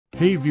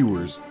Hey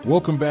viewers,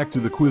 welcome back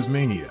to the Quiz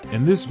Mania.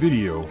 In this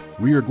video,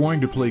 we are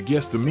going to play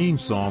Guess the Meme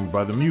Song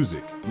by the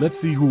music. Let's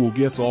see who will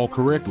guess all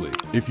correctly.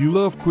 If you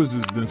love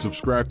quizzes, then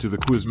subscribe to the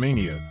Quiz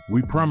Mania.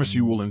 We promise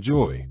you will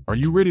enjoy. Are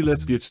you ready?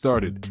 Let's get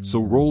started.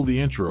 So roll the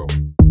intro.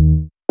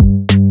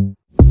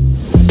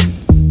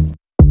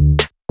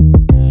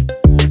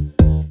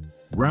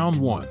 Round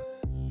 1.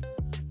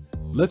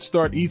 Let's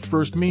start ETH's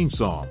first meme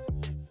song.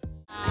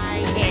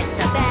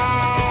 It's the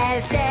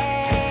best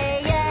day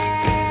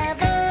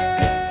ever.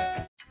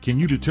 Can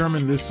you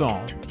determine this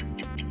song?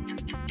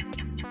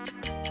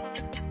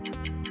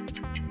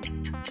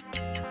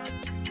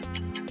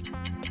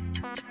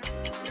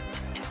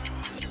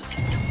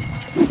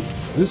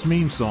 This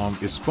meme song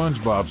is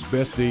SpongeBob's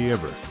Best Day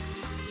Ever.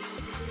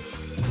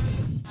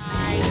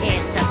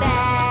 It's the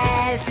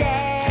best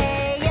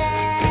day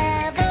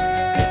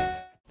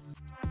ever.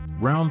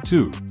 Round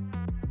 2.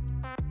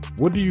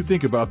 What do you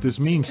think about this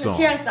meme song?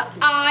 He has the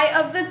eye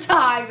of the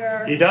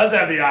tiger. He does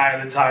have the eye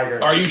of the tiger.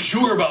 Are you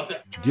sure about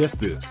that? Guess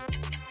this.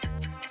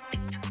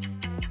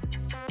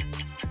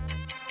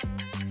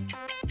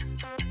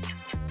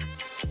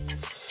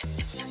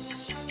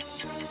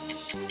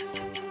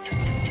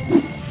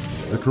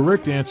 The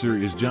correct answer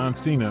is John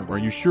Cena. Are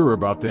you sure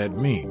about that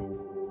meme?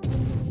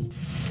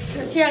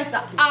 Because he has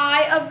the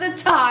eye of the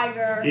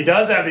tiger. He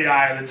does have the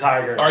eye of the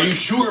tiger. Are you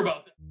sure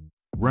about that?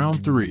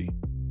 Round 3.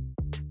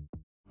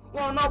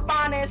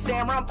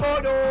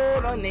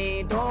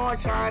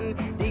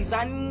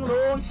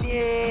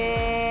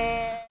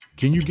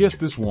 Can you guess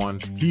this one?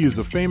 He is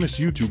a famous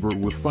YouTuber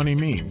with funny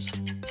memes.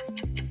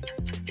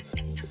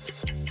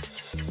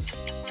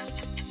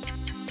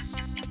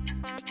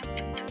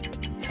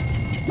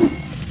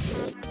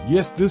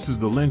 Yes, this is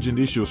the legend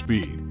Isho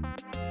Speed.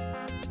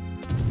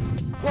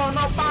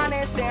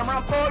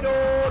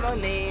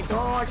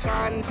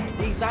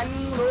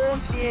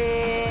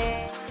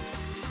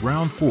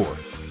 Round 4.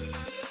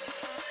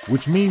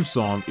 Which meme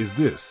song is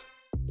this?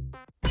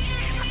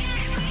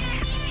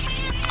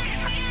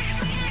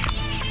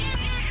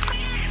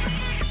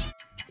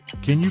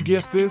 Can you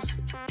guess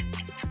this?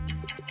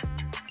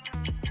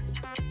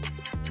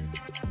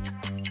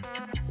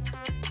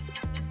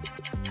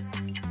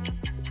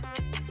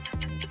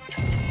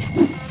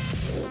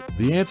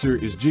 The answer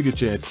is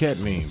Gigachad cat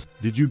meme.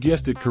 Did you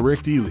guess it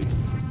correctly?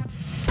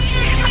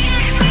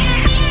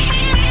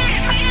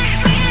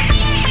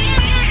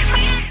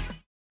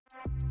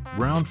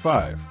 Round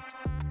 5.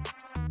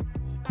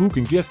 Who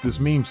can guess this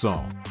meme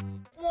song?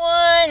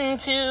 1,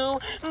 2,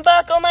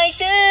 buckle my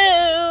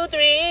shoe.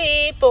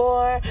 3,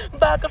 4,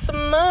 buckle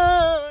some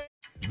more.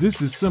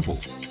 This is simple.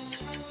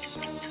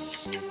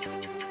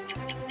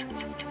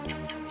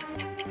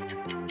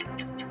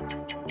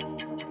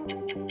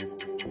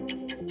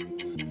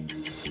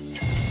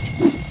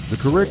 The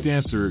correct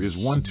answer is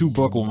 1, 2,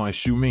 buckle my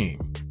shoe meme.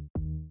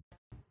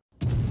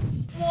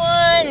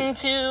 1,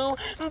 2,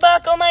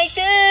 buckle my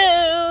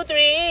shoe.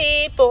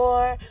 3,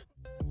 4.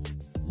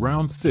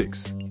 Round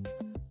 6.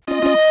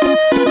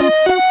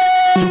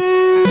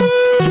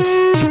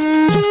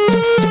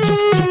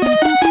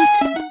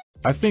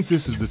 I think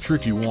this is the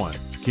tricky one.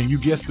 Can you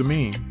guess the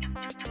meme?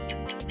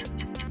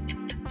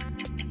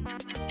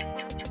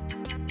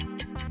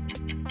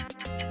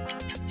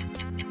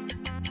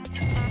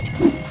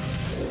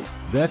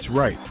 That's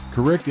right.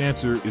 Correct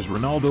answer is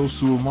Ronaldo's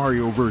Super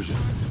Mario version.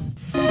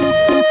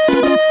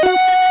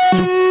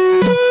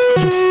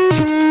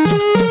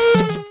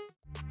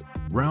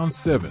 Round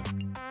 7.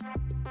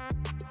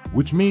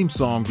 Which meme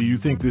song do you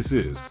think this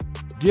is?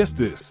 Guess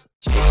this.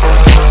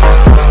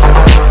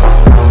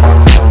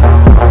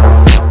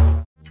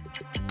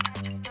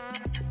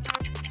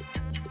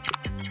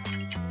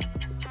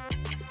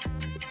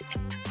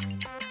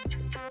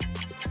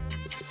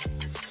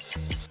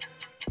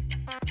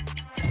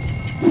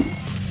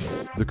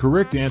 The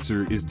correct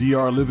answer is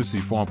Dr. Livesey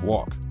Fomp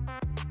Walk.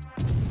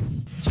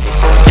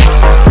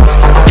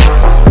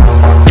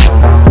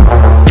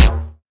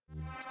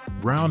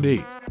 Round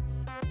 8.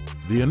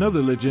 The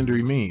another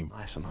legendary meme.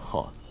 Nice and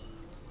hot.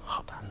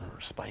 Hot and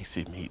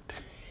spicy meat.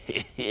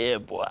 Yeah,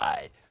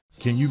 boy.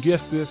 Can you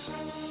guess this?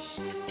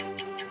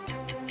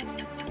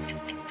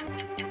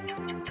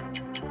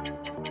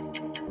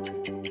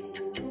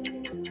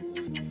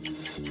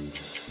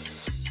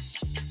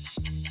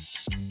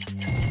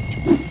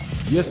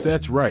 Yes,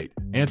 that's right.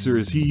 Answer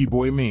is Hee Hee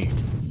Boy meme.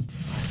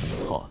 Nice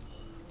and hot.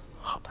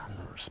 Hot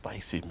and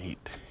spicy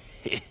meat.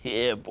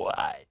 Yeah,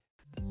 boy.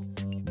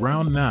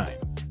 Round 9.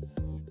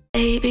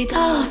 Baby,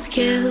 don't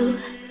skill.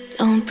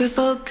 Don't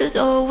provoke, cause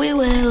oh, we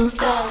will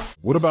go.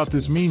 What about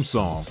this meme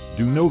song?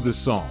 Do you know this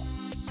song?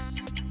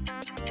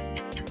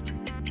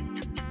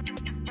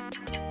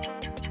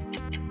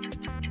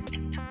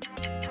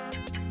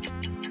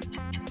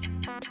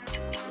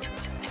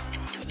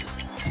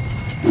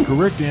 The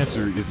correct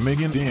answer is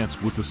Megan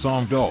Dance with the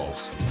song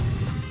Dolls.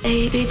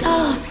 Baby,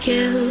 don't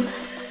skill.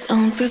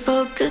 Don't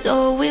provoke, cause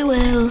oh, we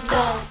will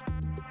go.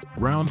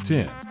 Round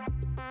 10.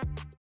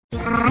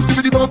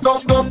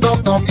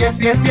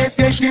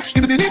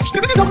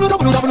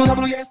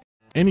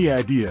 Any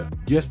idea?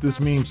 Guess this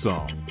meme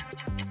song.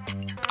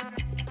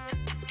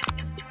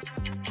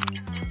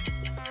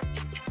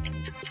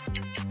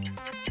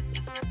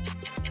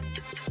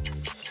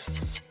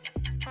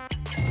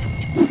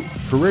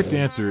 correct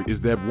answer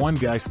is that one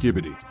guy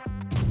Skibbity.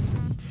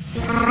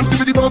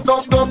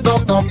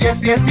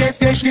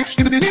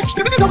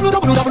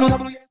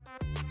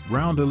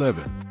 Round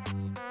 11.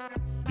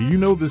 Do you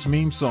know this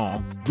meme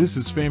song? This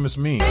is famous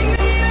meme.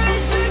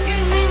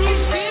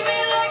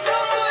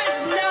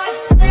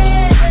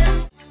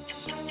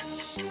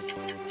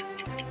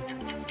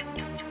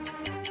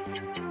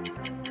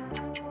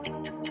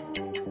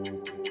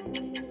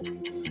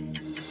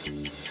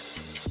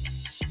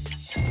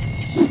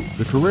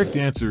 The correct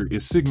answer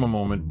is Sigma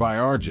Moment by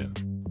Arjun.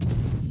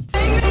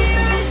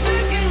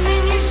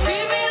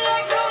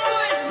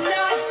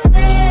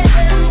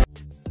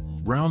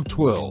 Round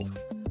 12.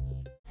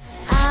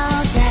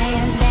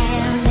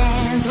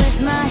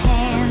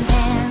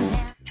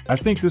 I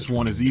think this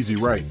one is easy,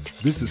 right?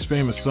 This is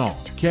famous song.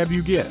 Can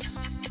you guess?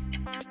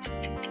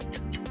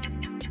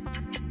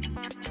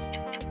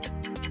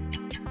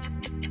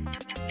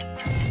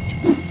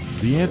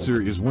 The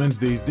answer is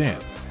Wednesday's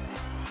Dance.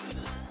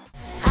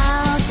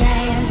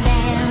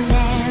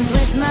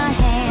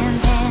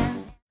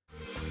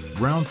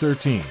 Round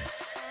 13.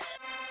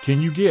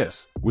 Can you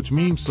guess which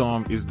meme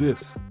song is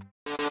this?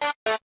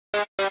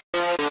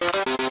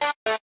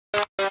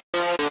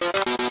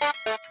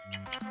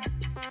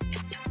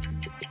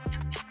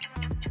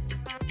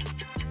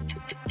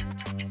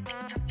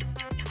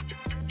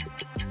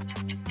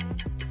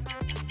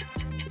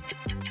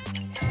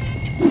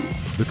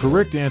 The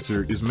correct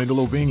answer is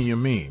Megalovania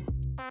meme.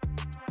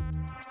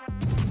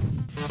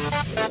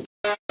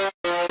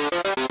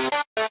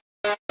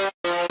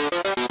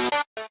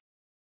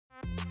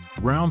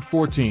 Round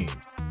 14.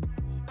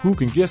 Who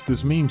can guess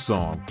this meme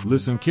song?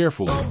 Listen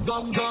carefully.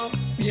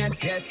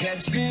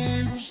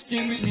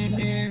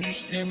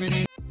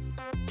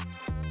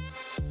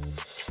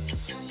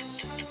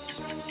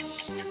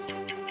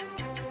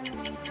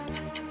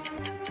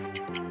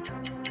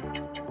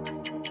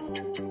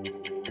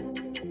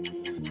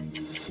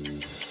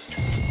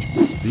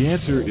 The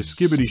answer is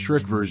Skibbity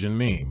Shrek version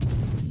meme.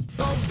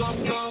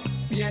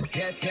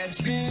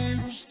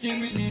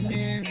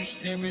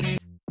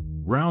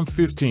 Round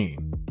 15.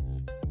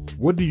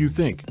 What do you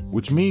think?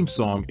 Which meme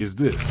song is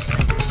this?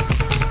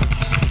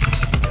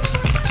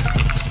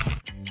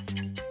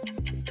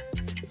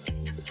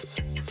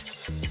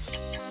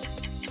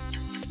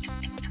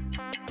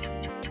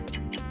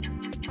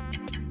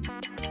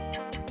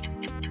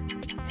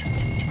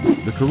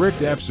 The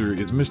correct answer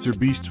is Mr.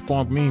 Beast's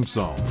Funk meme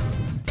song.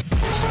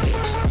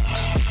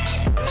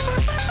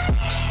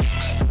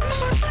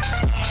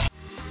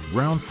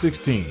 Round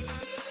 16.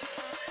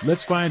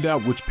 Let's find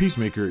out which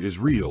Peacemaker is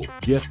real.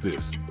 Guess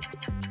this.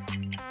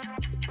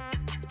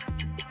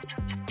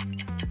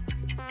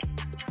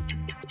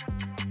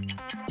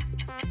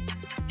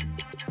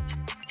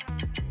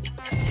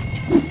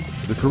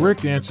 The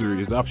correct answer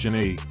is option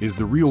A, is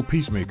the real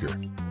Peacemaker.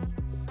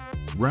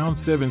 Round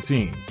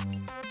 17.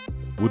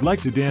 Would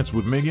like to dance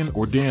with Megan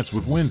or dance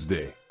with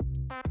Wednesday?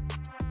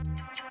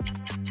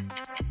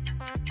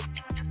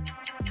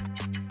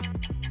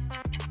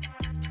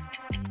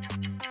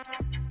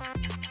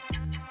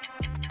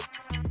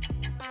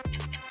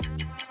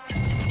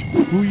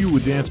 Who you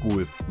would dance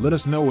with, let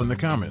us know in the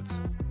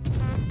comments.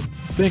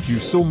 Thank you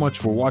so much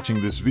for watching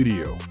this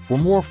video. For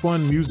more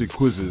fun music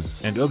quizzes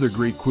and other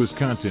great quiz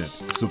content,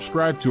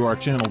 subscribe to our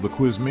channel The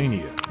Quiz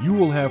Mania. You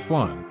will have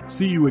fun.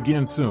 See you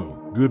again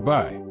soon.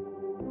 Goodbye.